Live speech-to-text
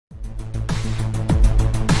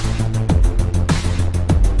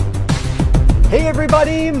Hey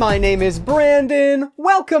everybody, my name is Brandon.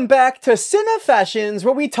 Welcome back to Cinefessions,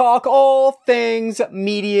 where we talk all things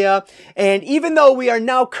media. And even though we are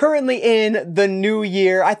now currently in the new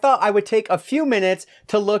year, I thought I would take a few minutes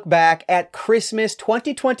to look back at Christmas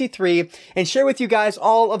 2023 and share with you guys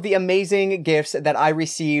all of the amazing gifts that I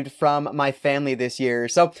received from my family this year.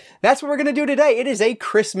 So that's what we're going to do today. It is a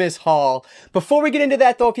Christmas haul. Before we get into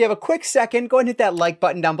that though, if you have a quick second, go ahead and hit that like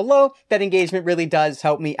button down below. That engagement really does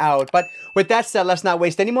help me out. But with that said, let's not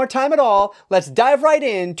waste any more time at all. Let's dive right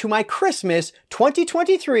into my Christmas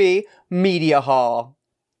 2023 media haul.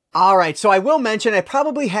 Alright, so I will mention I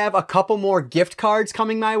probably have a couple more gift cards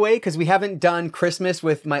coming my way because we haven't done Christmas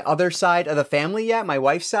with my other side of the family yet, my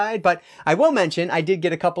wife's side, but I will mention I did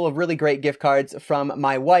get a couple of really great gift cards from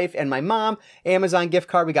my wife and my mom. Amazon gift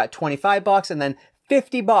card, we got 25 bucks and then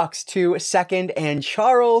 50 bucks to Second and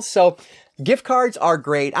Charles. So gift cards are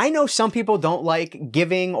great. I know some people don't like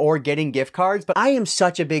giving or getting gift cards, but I am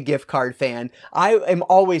such a big gift card fan. I am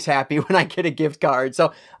always happy when I get a gift card.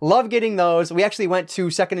 So love getting those. We actually went to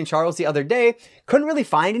Second and Charles the other day. Couldn't really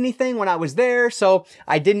find anything when I was there, so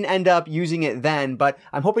I didn't end up using it then, but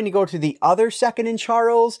I'm hoping to go to the other Second and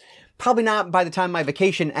Charles. Probably not by the time my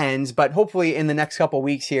vacation ends, but hopefully in the next couple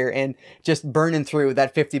weeks here and just burning through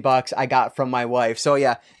that 50 bucks I got from my wife. So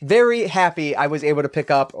yeah, very happy I was able to pick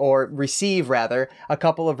up, or receive rather, a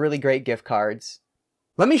couple of really great gift cards.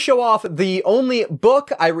 Let me show off the only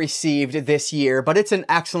book I received this year, but it's an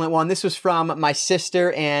excellent one. This was from my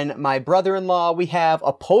sister and my brother-in-law. We have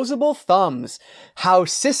Opposable Thumbs, How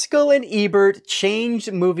Siskel and Ebert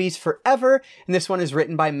Changed Movies Forever. And this one is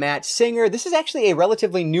written by Matt Singer. This is actually a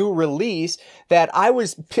relatively new release that I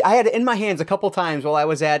had in my hands a couple times while I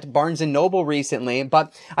was at Barnes & Noble recently,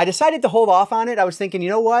 but I decided to hold off on it. I was thinking, you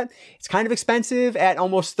know what? It's kind of expensive at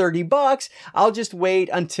almost 30 bucks. I'll just wait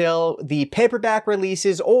until the paperback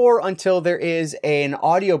releases or until there is an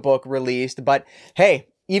audiobook released. But hey,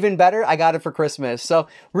 even better, I got it for Christmas. So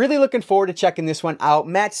really looking forward to checking this one out.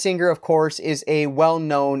 Matt Singer, of course, is a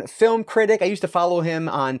well-known film critic. I used to follow him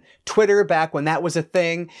on Twitter back when that was a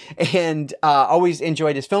thing, and always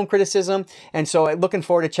enjoyed his film criticism. And so looking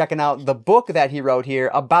forward to checking out the book that he wrote here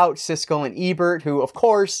about Siskel and Ebert, who, of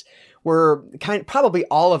course, were probably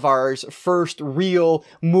all of ours first real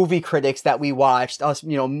movie critics that we watched, us,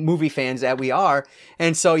 you know, movie fans that we are.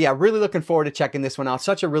 And so, yeah, really looking forward to checking this one out.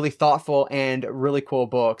 Such a really thoughtful and really cool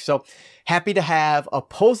book. So happy to have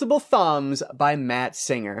Opposable Thumbs by Matt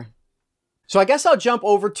Singer. So I guess I'll jump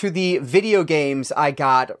over to the video games I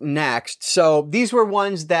got next. So these were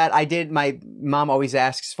ones that I did. My mom always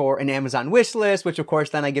asks for an Amazon wish list, which of course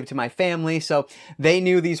then I give to my family. So they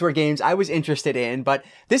knew these were games I was interested in, but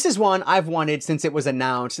this is one I've wanted since it was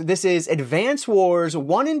announced. This is Advance Wars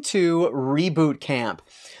 1 and 2 Reboot Camp.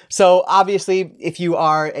 So obviously, if you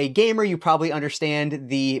are a gamer, you probably understand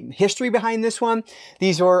the history behind this one.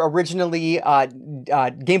 These were originally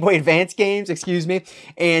Game Boy Advance games, excuse me,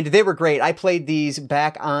 and they were great. I played these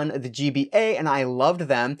back on the GBA and I loved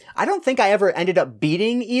them. I don't think I ever ended up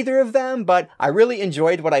beating either of them, but I really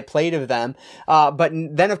enjoyed what I played of them. But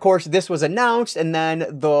then, of course, this was announced, and then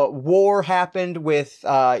the war happened with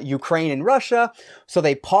Ukraine and Russia, so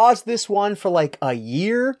they paused this one for like a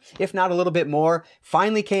year, if not a little bit more.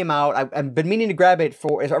 Finally came out. I've been meaning to grab it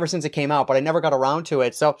ever since it came out, but I never got around to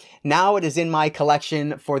it. So now it is in my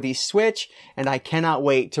collection for the Switch, and I cannot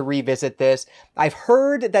wait to revisit this. I've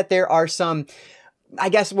heard that there are some, I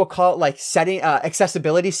guess we'll call it like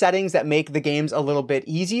accessibility settings that make the games a little bit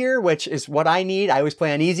easier, which is what I need. I always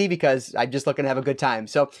play on easy because I'm just looking to have a good time.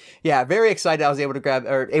 So yeah, very excited I was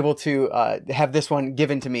able to have this one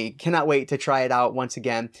given to me. Cannot wait to try it out once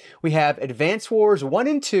again. We have Advance Wars 1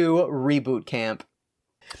 and 2 Reboot Camp.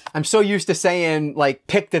 I'm so used to saying, like,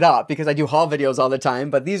 picked it up because I do haul videos all the time,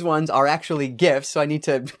 but these ones are actually gifts, so I need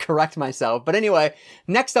to correct myself. But anyway,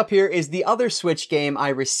 next up here is the other Switch game I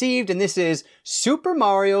received, and this is Super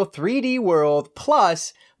Mario 3D World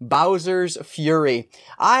plus Bowser's Fury.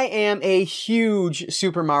 I am a huge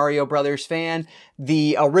Super Mario Brothers fan.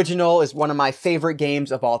 The original is one of my favorite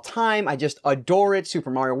games of all time. I just adore it.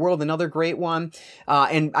 Super Mario World, another great one.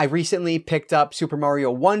 And I recently picked up Super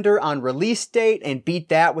Mario Wonder on release date and beat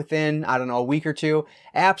that within, I don't know, a week or two.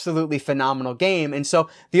 Absolutely phenomenal game. And so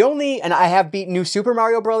and I have beat New Super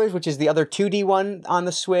Mario Brothers, which is the other 2D one on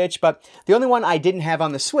the Switch, but the only one I didn't have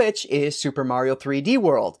on the Switch is Super Mario 3D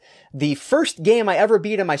World. The first game I ever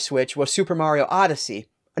beat on my Switch was Super Mario Odyssey.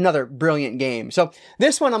 Another brilliant game. So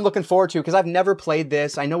this one I'm looking forward to because I've never played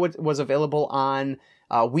this. I know it was available on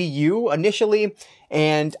Wii U initially,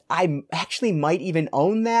 and I actually might even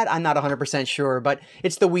own that. I'm not 100% sure, but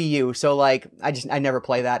it's the Wii U, so like I never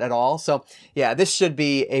play that at all. So yeah, this should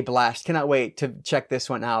be a blast. Cannot wait to check this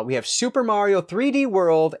one out. We have Super Mario 3D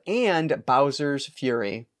World and Bowser's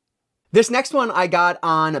Fury. This next one I got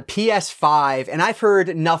on PS5, and I've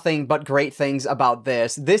heard nothing but great things about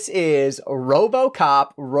this. This is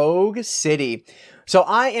RoboCop Rogue City. So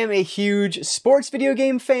I am a huge sports video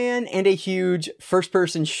game fan and a huge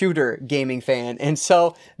first-person shooter gaming fan. And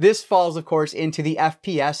so this falls, of course, into the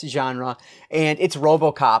FPS genre, and it's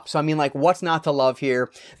RoboCop. So I mean, like, what's not to love here?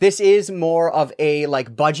 This is more of a,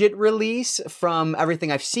 like, budget release from everything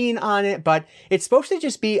I've seen on it, but it's supposed to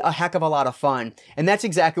just be a heck of a lot of fun. And that's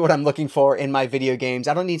exactly what I'm looking for in my video games.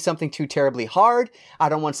 I don't need something too terribly hard. I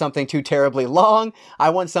don't want something too terribly long.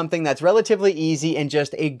 I want something that's relatively easy and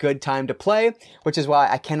just a good time to play, which is why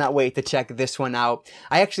I cannot wait to check this one out.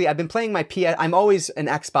 I've been playing my I'm always an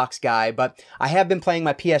Xbox guy, but I have been playing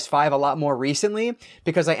my PS5 a lot more recently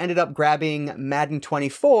because I ended up grabbing Madden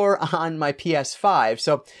 24 on my PS5.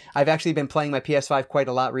 So I've actually been playing my PS5 quite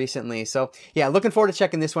a lot recently. So yeah, looking forward to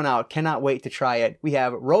checking this one out. Cannot wait to try it. We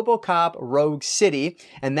have RoboCop Rogue City,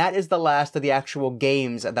 and that is the last of the actual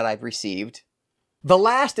games that I've received. The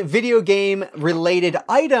last video game related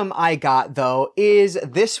item I got, though, is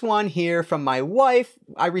this one here from my wife.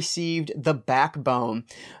 I received the Backbone.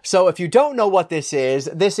 So if you don't know what this is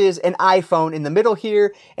an iPhone in the middle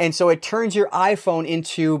here, and so it turns your iPhone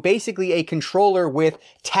into basically a controller with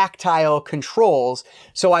tactile controls.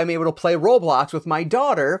 So I'm able to play Roblox with my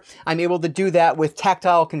daughter. I'm able to do that with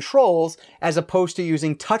tactile controls as opposed to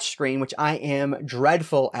using touchscreen, which I am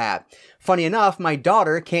dreadful at. Funny enough, my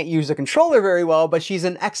daughter can't use a controller very well, but she's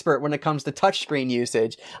an expert when it comes to touchscreen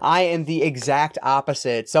usage. I am the exact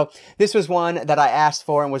opposite. So this was one that I asked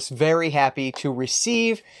for and was very happy to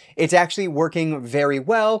receive. It's actually working very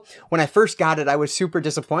well. When I first got it, I was super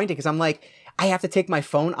disappointed because I'm like, I have to take my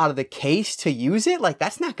phone out of the case to use it? Like,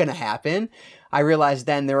 that's not going to happen. I realized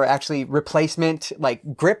then there were actually replacement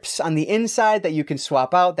like grips on the inside that you can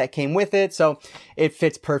swap out that came with it. So it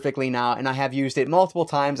fits perfectly now, and I have used it multiple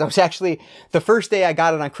times. I was actually, the first day I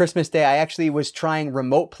got it on Christmas Day, I actually was trying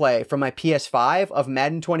remote play from my PS5 of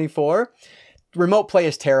Madden 24. Remote play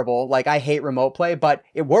is terrible. Like, I hate remote play, but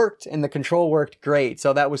it worked and the control worked great.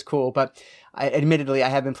 So that was cool. But admittedly, I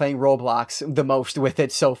have been playing Roblox the most with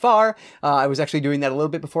it so far. I was actually doing that a little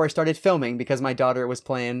bit before I started filming because my daughter was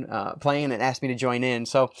playing and asked me to join in.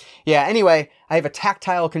 So yeah, anyway, I have a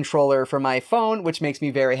tactile controller for my phone, which makes me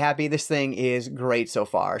very happy. This thing is great so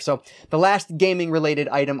far. So the last gaming related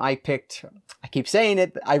item I picked, I keep saying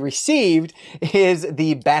it, I received, is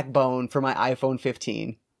the Backbone for my iPhone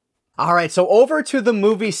 15. All right, so over to the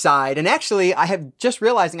movie side, and actually I have just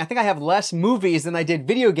realizing I think I have less movies than I did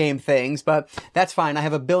video game things, but that's fine. I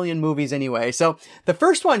have a billion movies anyway. So the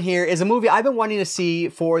first one here is a movie I've been wanting to see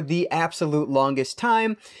for the absolute longest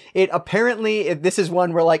time. This is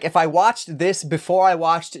one where, like, if I watched this before I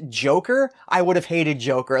watched Joker, I would have hated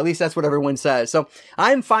Joker. At least that's what everyone says. So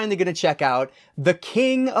I'm finally going to check out The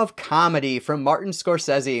King of Comedy from Martin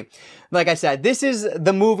Scorsese. Like I said, this is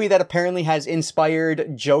the movie that apparently has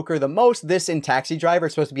inspired Joker the most. This and Taxi Driver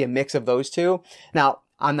is supposed to be a mix of those two. Now,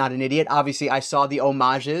 I'm not an idiot. Obviously, I saw the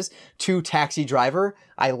homages to Taxi Driver.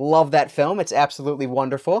 I love that film. It's absolutely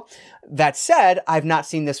wonderful. That said, I've not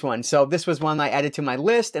seen this one. So this was one I added to my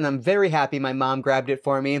list, and I'm very happy my mom grabbed it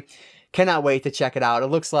for me. Cannot wait to check it out. It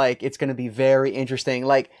looks like it's going to be very interesting.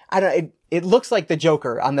 Like, it looks like the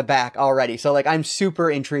Joker on the back already. So, like, I'm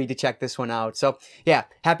super intrigued to check this one out. So, yeah,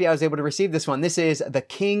 happy I was able to receive this one. This is The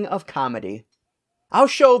King of Comedy. I'll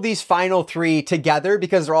show these final three together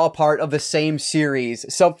because they're all part of the same series.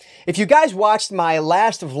 So if you guys watched my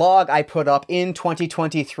last vlog I put up in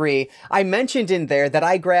 2023, I mentioned in there that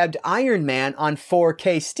I grabbed Iron Man on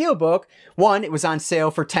 4K Steelbook. One, it was on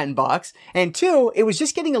sale for $10, and two, it was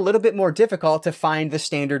just getting a little bit more difficult to find the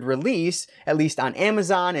standard release, at least on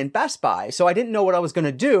Amazon and Best Buy. So I didn't know what I was going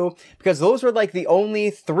to do because those were like the only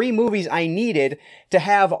three movies I needed to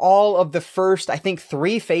have all of the first, I think,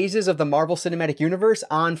 3 phases of the Marvel Cinematic Universe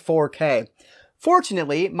on 4K.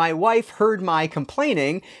 Fortunately, my wife heard my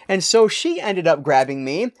complaining, and so she ended up grabbing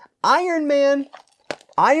me Iron Man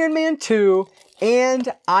 2,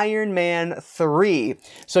 and Iron Man 3.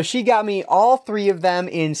 So she got me all three of them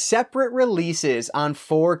in separate releases on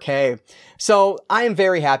 4K. So I am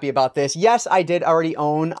very happy about this. Yes, I did already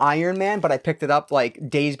own Iron Man, but I picked it up like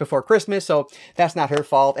days before Christmas, so that's not her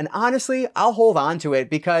fault. And honestly, I'll hold on to it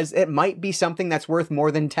because it might be something that's worth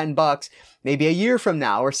more than 10 bucks, maybe a year from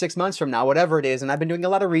now or 6 months from now, whatever it is. And I've been doing a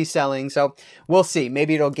lot of reselling, so we'll see.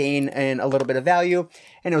 Maybe it'll gain in a little bit of value.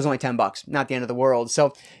 And it was only 10 bucks, not the end of the world.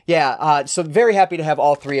 So yeah, so very happy to have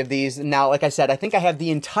all three of these. Now, like I said, I think I have the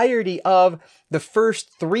entirety of the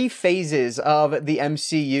first 3 phases of the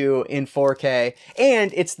MCU in 4K,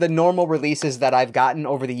 and it's the normal releases that I've gotten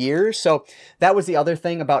over the years. So that was the other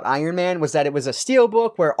thing about Iron Man, was that it was a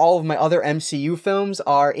steelbook where all of my other MCU films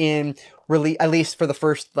are in at least for the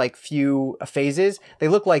first like few phases, they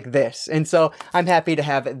look like this. And so I'm happy to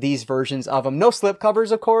have these versions of them. No slip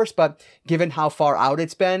covers, of course, but given how far out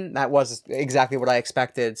it's been, that was exactly what I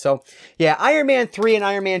expected. So yeah, Iron Man 3 and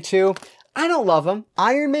Iron Man 2, I don't love them.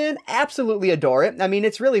 Iron Man, absolutely adore it. I mean,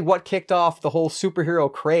 it's really what kicked off the whole superhero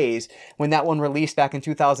craze when that one released back in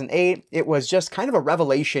 2008. It was just kind of a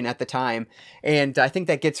revelation at the time. And I think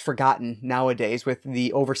that gets forgotten nowadays with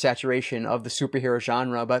the oversaturation of the superhero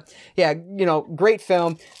genre. But yeah, you know, great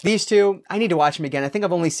film. These two, I need to watch them again. I think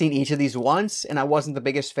I've only seen each of these once and I wasn't the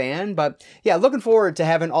biggest fan. But yeah, looking forward to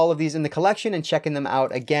having all of these in the collection and checking them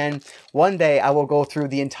out again. One day I will go through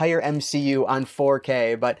the entire MCU on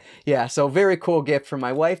 4K. But yeah, so very cool gift from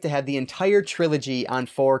my wife to have the entire trilogy on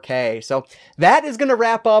 4K. So that is going to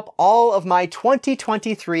wrap up all of my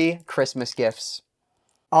 2023 Christmas gifts.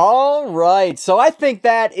 All right, so I think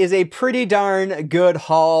that is a pretty darn good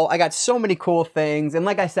haul. I got so many cool things, and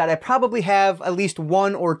like I said, I probably have at least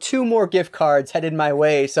 1 or 2 more gift cards headed my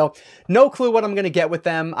way, so no clue what I'm going to get with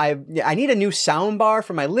them. I need a new sound bar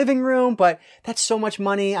for my living room, but that's so much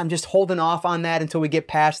money. I'm just holding off on that until we get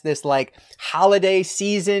past this, like, holiday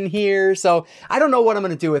season here, so I don't know what I'm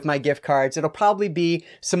going to do with my gift cards. It'll probably be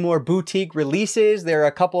some more boutique releases. There are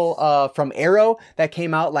a couple from Arrow that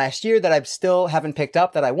came out last year that I still haven't picked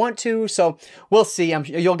up that I want to, so we'll see.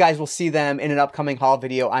 You guys will see them in an upcoming haul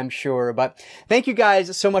video, I'm sure. But thank you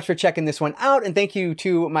guys so much for checking this one out, and thank you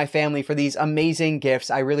to my family for these amazing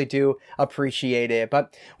gifts. I really do appreciate it.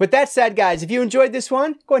 But with that said, guys, if you enjoyed this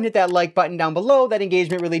one, go ahead and hit that like button down below. That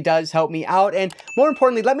engagement really does help me out, and more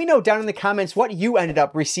importantly, let me know down in the comments what you ended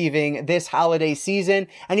up receiving this holiday season.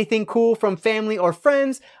 Anything cool from family or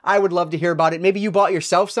friends? I would love to hear about it. Maybe you bought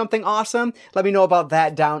yourself something awesome. Let me know about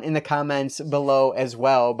that down in the comments below as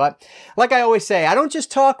well. But like I always say, I don't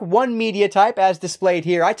just talk one media type as displayed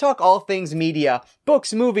here. I talk all things media.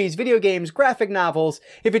 Books, movies, video games, graphic novels.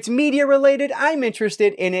 If it's media related, I'm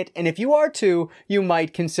interested in it. And if you are too, you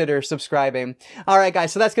might consider subscribing. Alright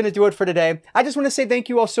guys, so that's going to do it for today. I just want to say thank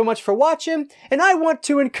you all so much for watching. And I want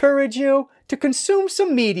to encourage you to consume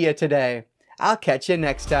some media today. I'll catch you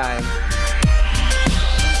next time.